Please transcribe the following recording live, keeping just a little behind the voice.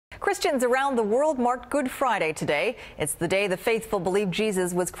Christians around the world marked Good Friday today. It's the day the faithful believe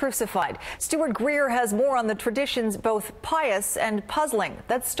Jesus was crucified. Stuart Greer has more on the traditions, both pious and puzzling,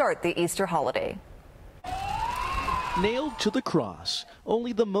 that start the Easter holiday. Nailed to the cross,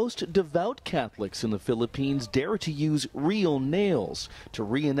 only the most devout Catholics in the Philippines dare to use real nails to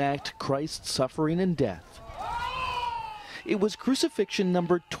reenact Christ's suffering and death. It was crucifixion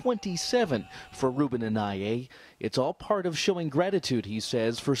number 27 for Ruben Anaye. It's all part of showing gratitude, he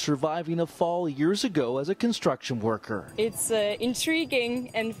says, for surviving a fall years ago as a construction worker. It's intriguing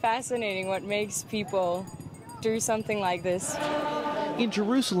and fascinating what makes people do something like this. In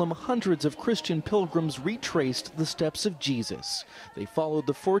Jerusalem, hundreds of Christian pilgrims retraced the steps of Jesus. They followed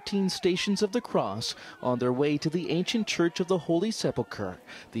the 14 stations of the cross on their way to the ancient Church of the Holy Sepulchre,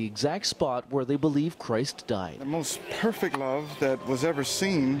 the exact spot where they believe Christ died. The most perfect love that was ever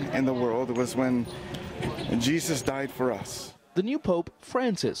seen in the world was when Jesus died for us. The new Pope,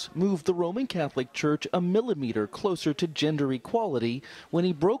 Francis, moved the Roman Catholic Church a millimeter closer to gender equality when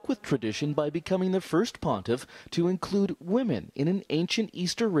he broke with tradition by becoming the first pontiff to include women in an ancient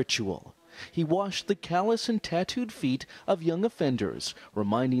Easter ritual. He washed the callous and tattooed feet of young offenders,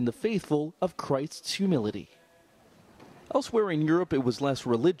 reminding the faithful of Christ's humility. Elsewhere in Europe, it was less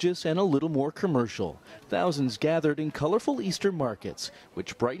religious and a little more commercial. Thousands gathered in colorful Easter markets,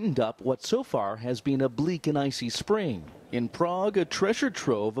 which brightened up what so far has been a bleak and icy spring. In Prague, a treasure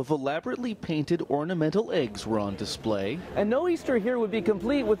trove of elaborately painted ornamental eggs were on display. And no Easter here would be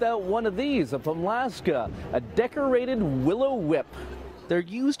complete without one of these, a Pomlaska, a decorated willow whip. They're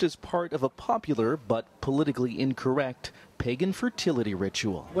used as part of a popular but politically incorrect pagan fertility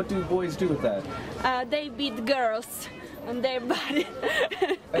ritual. What do boys do with that? They beat girls on their body.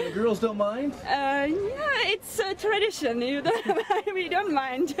 And the girls don't mind? Yeah, it's a tradition. We don't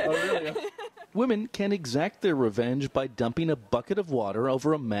mind. Oh, really? Women can exact their revenge by dumping a bucket of water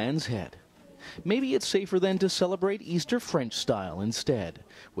over a man's head. Maybe it's safer then to celebrate Easter French style instead,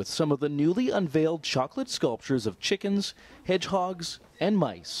 with some of the newly unveiled chocolate sculptures of chickens, hedgehogs, and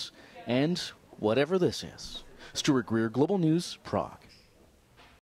mice, and whatever this is. Stuart Greer, Global News, Prague.